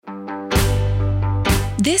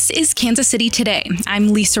This is Kansas City Today. I'm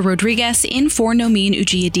Lisa Rodriguez in for Nomin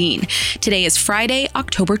Ujiyediin. Today is Friday,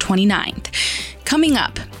 October 29th. Coming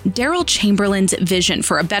up, Daryl Chamberlain's vision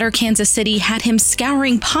for a better Kansas City had him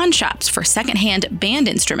scouring pawn shops for secondhand band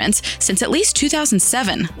instruments since at least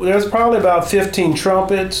 2007. There's probably about 15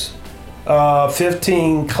 trumpets,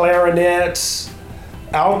 15 clarinets,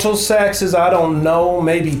 alto saxes, I don't know,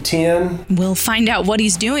 maybe 10. We'll find out what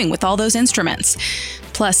he's doing with all those instruments.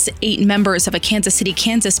 Plus, 8 members of a Kansas City,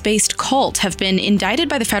 Kansas-based cult have been indicted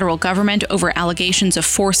by the federal government over allegations of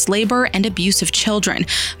forced labor and abuse of children.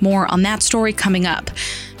 More on that story coming up.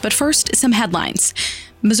 But first, some headlines.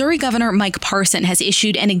 Missouri Governor Mike Parson has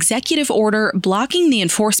issued an executive order blocking the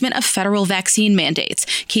enforcement of federal vaccine mandates.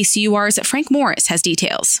 KCUR's Frank Morris has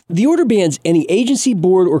details. The order bans any agency,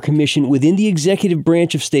 board, or commission within the executive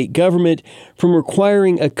branch of state government from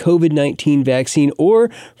requiring a COVID-19 vaccine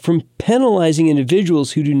or from penalizing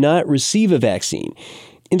individuals who do not receive a vaccine.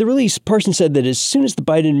 In the release, Parson said that as soon as the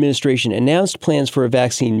Biden administration announced plans for a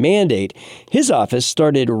vaccine mandate, his office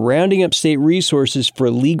started rounding up state resources for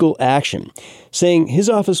legal action, saying his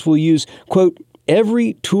office will use, quote,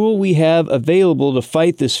 every tool we have available to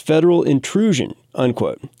fight this federal intrusion,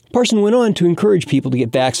 unquote. Parson went on to encourage people to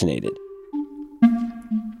get vaccinated.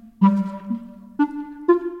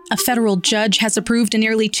 A federal judge has approved a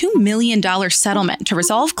nearly $2 million settlement to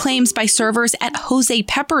resolve claims by servers at Jose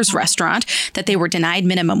Pepper's restaurant that they were denied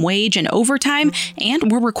minimum wage and overtime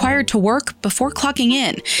and were required to work before clocking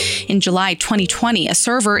in. In July 2020, a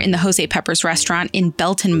server in the Jose Pepper's restaurant in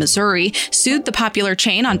Belton, Missouri, sued the popular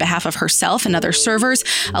chain on behalf of herself and other servers,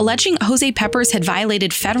 alleging Jose Pepper's had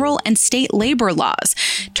violated federal and state labor laws.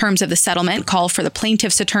 Terms of the settlement call for the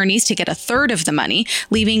plaintiff's attorneys to get a third of the money,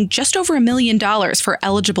 leaving just over $1 million for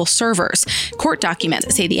eligible servers. Court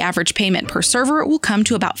documents say the average payment per server will come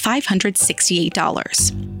to about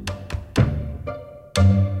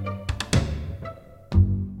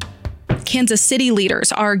 $568. Kansas City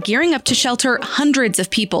leaders are gearing up to shelter hundreds of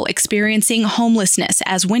people experiencing homelessness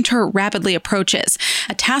as winter rapidly approaches.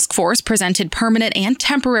 A task force presented permanent and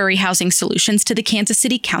temporary housing solutions to the Kansas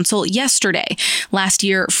City Council yesterday. Last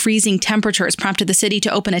year, freezing temperatures prompted the city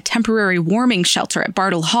to open a temporary warming shelter at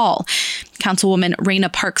Bartle Hall. Councilwoman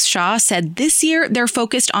Raina Parks Shaw said this year they're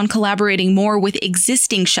focused on collaborating more with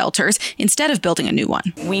existing shelters instead of building a new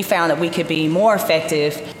one. We found that we could be more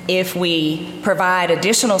effective if we provide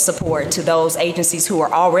additional support to those agencies who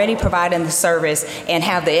are already providing the service and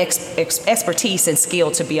have the expertise and skill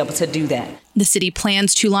to be able to do that. The city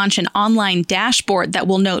plans to launch an online dashboard that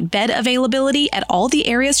will note bed availability at all the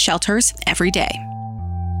area's shelters every day.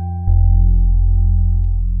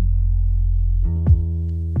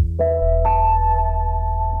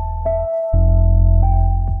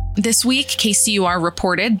 This week, KCUR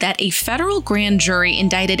reported that a federal grand jury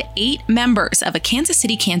indicted 8 members of a Kansas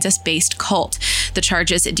City, Kansas-based cult. The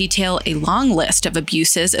charges detail a long list of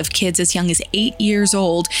abuses of kids as young as 8 years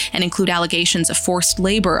old and include allegations of forced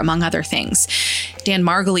labor, among other things. Dan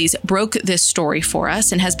Margulies broke this story for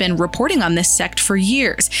us and has been reporting on this sect for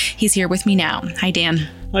years. He's here with me now. Hi, Dan.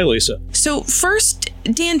 Hi, Lisa. So first,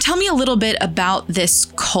 Dan, tell me a little bit about this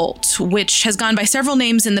cult, which has gone by several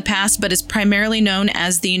names in the past, but is primarily known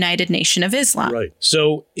as the United Nation of Islam. Right.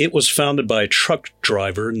 So it was founded by a truck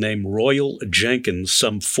driver named Royal Jenkins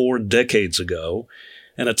some 4 decades ago.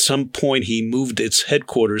 And at some point, he moved its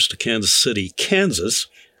headquarters to Kansas City, Kansas.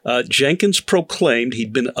 Jenkins proclaimed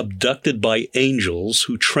he'd been abducted by angels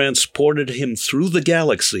who transported him through the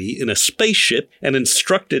galaxy in a spaceship and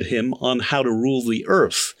instructed him on how to rule the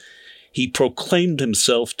earth. He proclaimed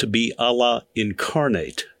himself to be Allah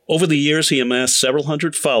incarnate. Over the years, he amassed several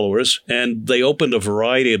hundred followers, and they opened a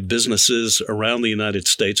variety of businesses around the United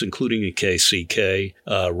States, including a KCK,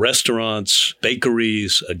 restaurants,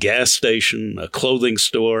 bakeries, a gas station, a clothing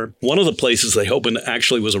store. One of the places they opened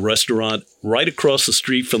actually was a restaurant right across the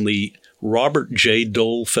street from the Robert J.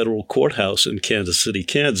 Dole Federal Courthouse in Kansas City,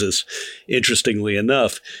 Kansas. Interestingly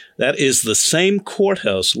enough, that is the same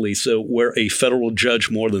courthouse, Lisa, where a federal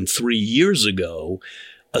judge more than 3 years ago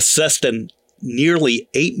assessed an nearly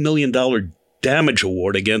 $8 million damage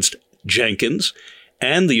award against Jenkins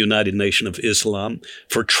and the United Nation of Islam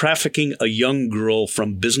for trafficking a young girl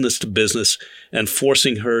from business to business and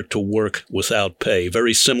forcing her to work without pay.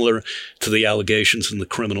 Very similar to the allegations in the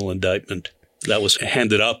criminal indictment that was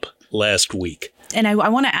handed up last week. And I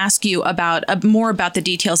want to ask you about more about the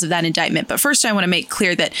details of that indictment. But first, I want to make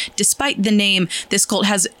clear that despite the name, this cult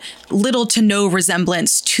has little to no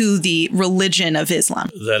resemblance to the religion of Islam.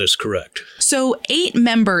 That is correct. So 8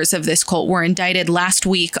 members of this cult were indicted last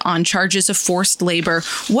week on charges of forced labor.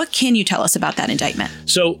 What can you tell us about that indictment?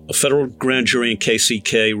 So a federal grand jury in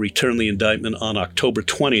KCK returned the indictment on October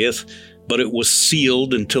 20th, but it was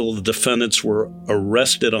sealed until the defendants were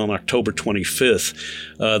arrested on October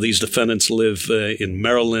 25th. These defendants live in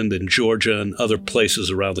Maryland and Georgia and other places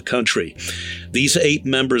around the country. These 8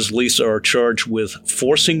 members, Lisa, are charged with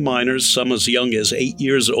forcing minors, some as young as 8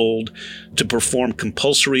 years old, to perform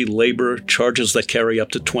compulsory labor, charges that carry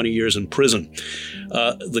up to 20 years in prison.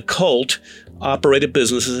 The cult operated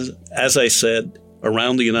businesses, as I said,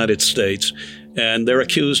 around the United States, and they're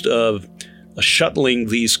accused of shuttling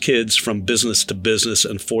these kids from business to business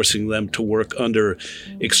and forcing them to work under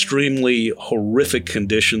extremely horrific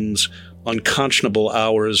conditions, unconscionable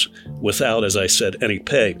hours, without, as I said, any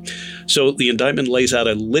pay. So the indictment lays out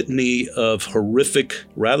a litany of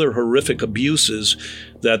rather horrific abuses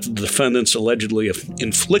that the defendants allegedly have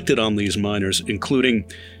inflicted on these minors,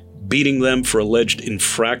 including beating them for alleged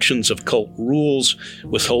infractions of cult rules,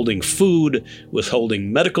 withholding food,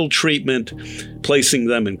 withholding medical treatment, placing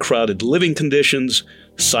them in crowded living conditions,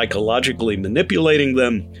 psychologically manipulating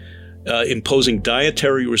them, imposing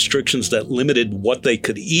dietary restrictions that limited what they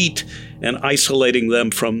could eat, and isolating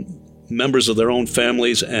them from members of their own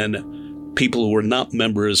families and people who were not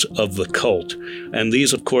members of the cult. And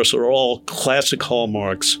these, of course, are all classic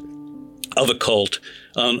hallmarks of a cult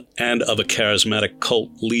and of a charismatic cult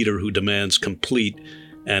leader who demands complete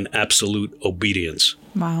and absolute obedience.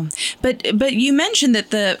 Wow. But you mentioned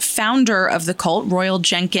that the founder of the cult, Royal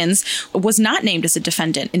Jenkins, was not named as a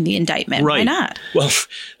defendant in the indictment. Right. Why not? Well,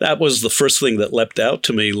 that was the first thing that leapt out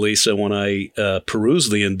to me, Lisa, when I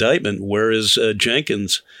perused the indictment. Where is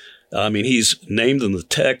Jenkins? I mean, he's named in the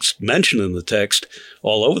text, mentioned in the text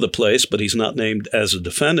all over the place, but he's not named as a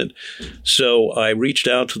defendant. So I reached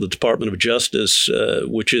out to the Department of Justice,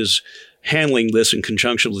 which is handling this in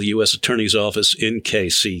conjunction with the U.S. Attorney's Office in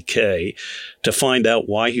KCK, to find out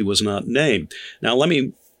why he was not named. Now, let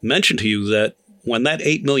me mention to you that when that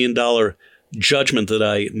 $8 million judgment that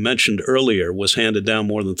I mentioned earlier was handed down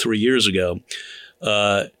more than 3 years ago,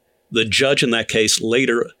 the judge in that case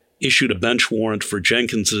later issued a bench warrant for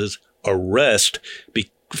Jenkins's arrest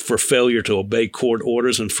for failure to obey court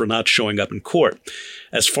orders and for not showing up in court.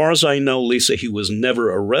 As far as I know, Lisa, he was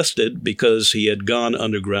never arrested because he had gone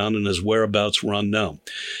underground and his whereabouts were unknown.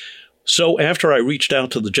 So after I reached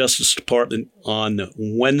out to the Justice Department on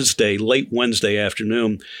Wednesday, late Wednesday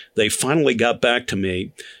afternoon, they finally got back to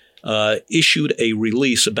me, issued a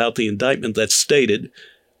release about the indictment that stated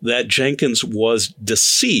that Jenkins was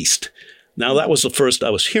deceased. Now, that was the first I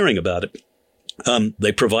was hearing about it.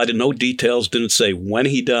 They provided no details, didn't say when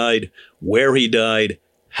he died, where he died,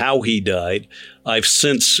 how he died. I've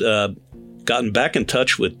since gotten back in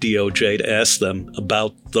touch with DOJ to ask them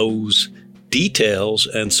about those details,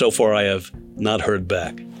 and so far I have not heard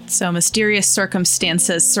back. So mysterious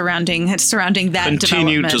circumstances surrounding that development.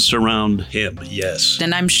 Continue to surround him, yes.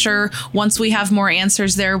 And I'm sure once we have more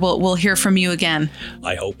answers there, we'll hear from you again.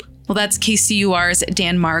 I hope. Well, that's KCUR's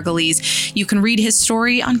Dan Margulies. You can read his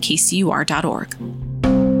story on kcur.org.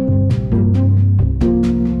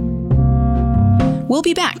 We'll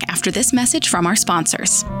be back after this message from our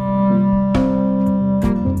sponsors.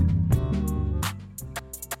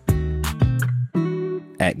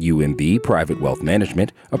 At UMB Private Wealth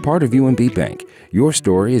Management, a part of UMB Bank, your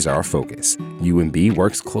story is our focus. UMB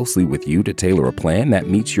works closely with you to tailor a plan that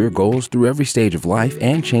meets your goals through every stage of life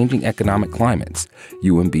and changing economic climates.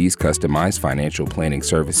 UMB's customized financial planning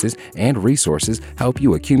services and resources help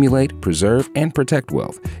you accumulate, preserve, and protect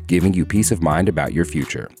wealth, giving you peace of mind about your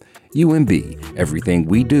future. UMB, everything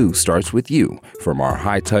we do starts with you, from our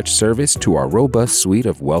high-touch service to our robust suite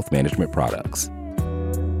of wealth management products.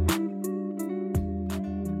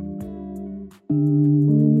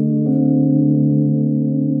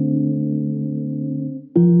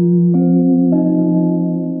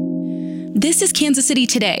 This is Kansas City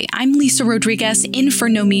Today. I'm Lisa Rodriguez, in for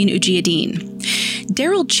Nomin Ujiyediin.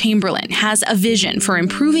 Daryl Chamberlain has a vision for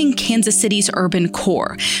improving Kansas City's urban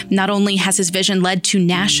core. Not only has his vision led to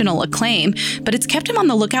national acclaim, but it's kept him on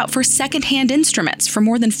the lookout for secondhand instruments for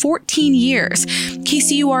more than 14 years.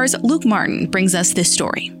 KCUR's Luke Martin brings us this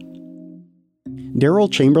story.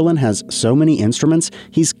 Daryl Chamberlain has so many instruments,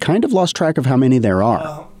 he's kind of lost track of how many there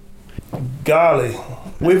are. Golly,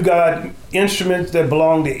 We've got instruments that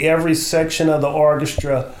belong to every section of the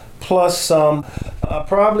orchestra, plus some.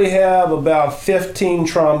 Probably have about 15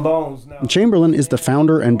 trombones now. Chamberlain is the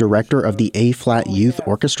founder and director of the A-Flat Youth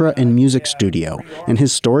Orchestra and Music Studio, and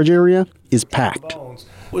his storage area is packed.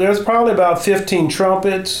 There's probably about 15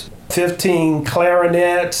 trumpets, 15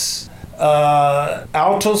 clarinets,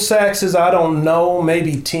 alto saxes, I don't know,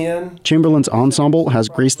 maybe 10. Chamberlain's ensemble has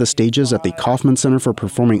graced the stages at the Kaufman Center for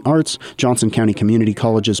Performing Arts, Johnson County Community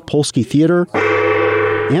College's Polsky Theater,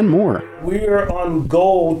 and more. We're on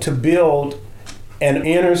goal to build an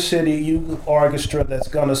inner city youth orchestra that's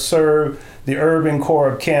going to serve the urban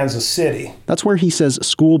core of Kansas City. That's where he says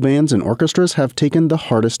school bands and orchestras have taken the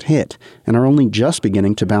hardest hit and are only just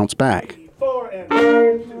beginning to bounce back.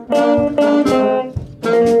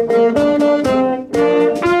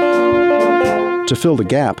 To fill the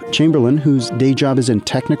gap, Chamberlain, whose day job is in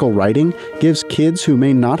technical writing, gives kids who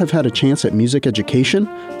may not have had a chance at music education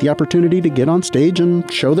the opportunity to get on stage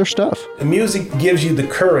and show their stuff. The music gives you the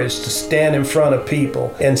courage to stand in front of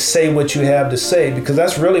people and say what you have to say, because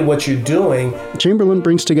that's really what you're doing. Chamberlain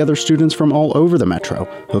brings together students from all over the metro,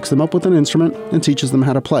 hooks them up with an instrument, and teaches them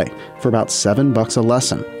how to play for about $7 a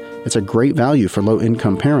lesson. It's a great value for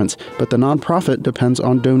low-income parents, but the nonprofit depends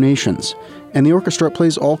on donations. And the orchestra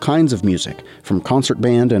plays all kinds of music, from concert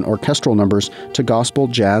band and orchestral numbers to gospel,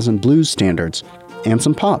 jazz, and blues standards, and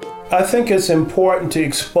some pop. I think it's important to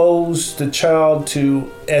expose the child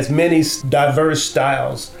to as many diverse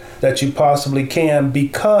styles that you possibly can,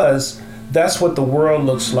 because that's what the world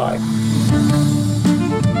looks like.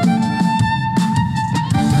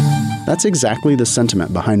 That's exactly the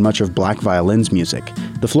sentiment behind much of Black Violin's music.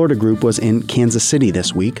 The Florida group was in Kansas City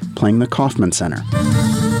this week, playing the Kaufman Center.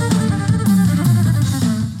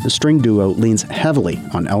 The string duo leans heavily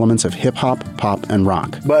on elements of hip-hop, pop, and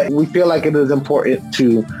rock. But we feel like it is important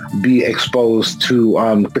to be exposed to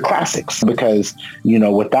the classics because,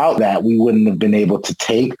 without that, we wouldn't have been able to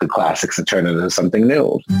take the classics and turn it into something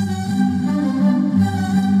new.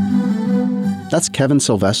 That's Kevin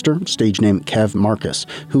Sylvester, stage name Kev Marcus,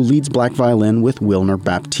 who leads Black Violin with Wilner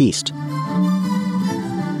Baptiste.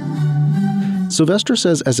 Sylvester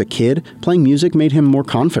says as a kid, playing music made him more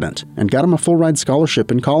confident and got him a full-ride scholarship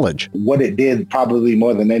in college. What it did probably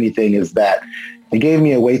more than anything is that it gave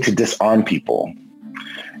me a way to disarm people.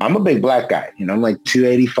 I'm a big black guy, I'm like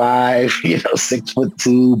 285,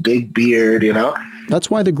 6'2", big beard, That's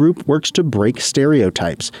why the group works to break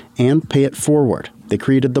stereotypes and pay it forward. They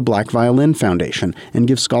created the Black Violin Foundation and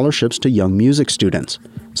give scholarships to young music students.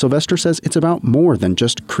 Sylvester says it's about more than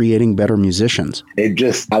just creating better musicians. It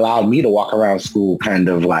just allowed me to walk around school kind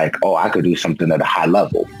of like, I could do something at a high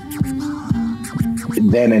level.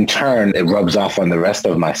 Then in turn, it rubs off on the rest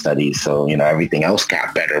of my studies. So, everything else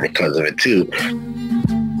got better because of it too.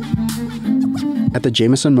 At the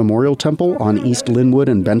Jameson Memorial Temple on East Linwood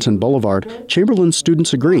and Benton Boulevard, Chamberlain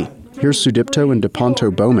students agree. Here's Sudipto and DePonto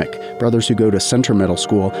Bomick, brothers who go to Center Middle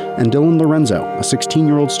School, and Dylan Lorenzo, a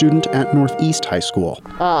 16-year-old student at Northeast High School.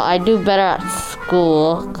 I do better at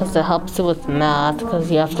school because it helps you with math because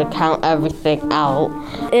you have to count everything out.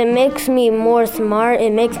 It makes me more smart.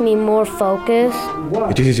 It makes me more focused.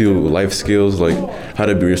 It teaches you life skills like how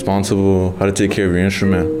to be responsible, how to take care of your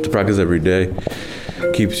instrument, to practice every day.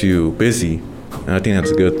 Keeps you busy, and I think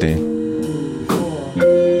that's a good thing.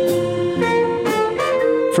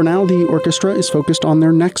 For now, the orchestra is focused on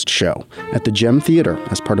their next show at the Gem Theater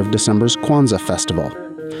as part of December's Kwanzaa Festival.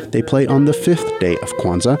 They play on the 5th day of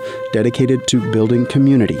Kwanzaa, dedicated to building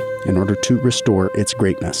community in order to restore its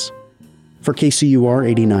greatness. For KCUR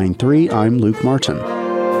 89.3, I'm Luke Martin.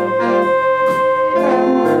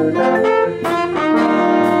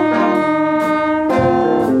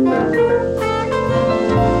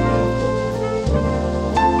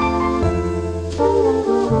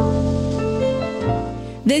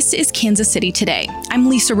 This is Kansas City Today. I'm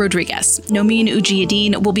Lisa Rodriguez. Nomin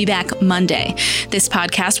Ujiyedin will be back Monday. This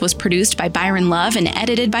podcast was produced by Byron Love and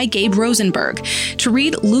edited by Gabe Rosenberg. To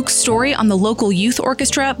read Luke's story on the local youth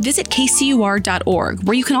orchestra, visit kcur.org,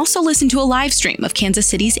 where you can also listen to a live stream of Kansas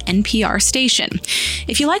City's NPR station.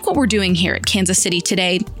 If you like what we're doing here at Kansas City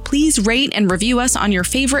Today, please rate and review us on your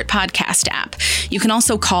favorite podcast app. You can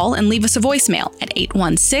also call and leave us a voicemail at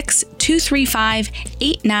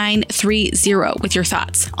 816-235-8930 with your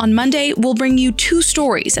thoughts. On Monday, we'll bring you 2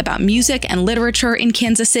 stories about music and literature in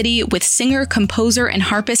Kansas City with singer, composer, and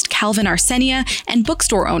harpist Calvin Arsenia and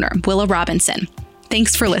bookstore owner Willa Robinson.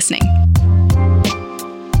 Thanks for listening.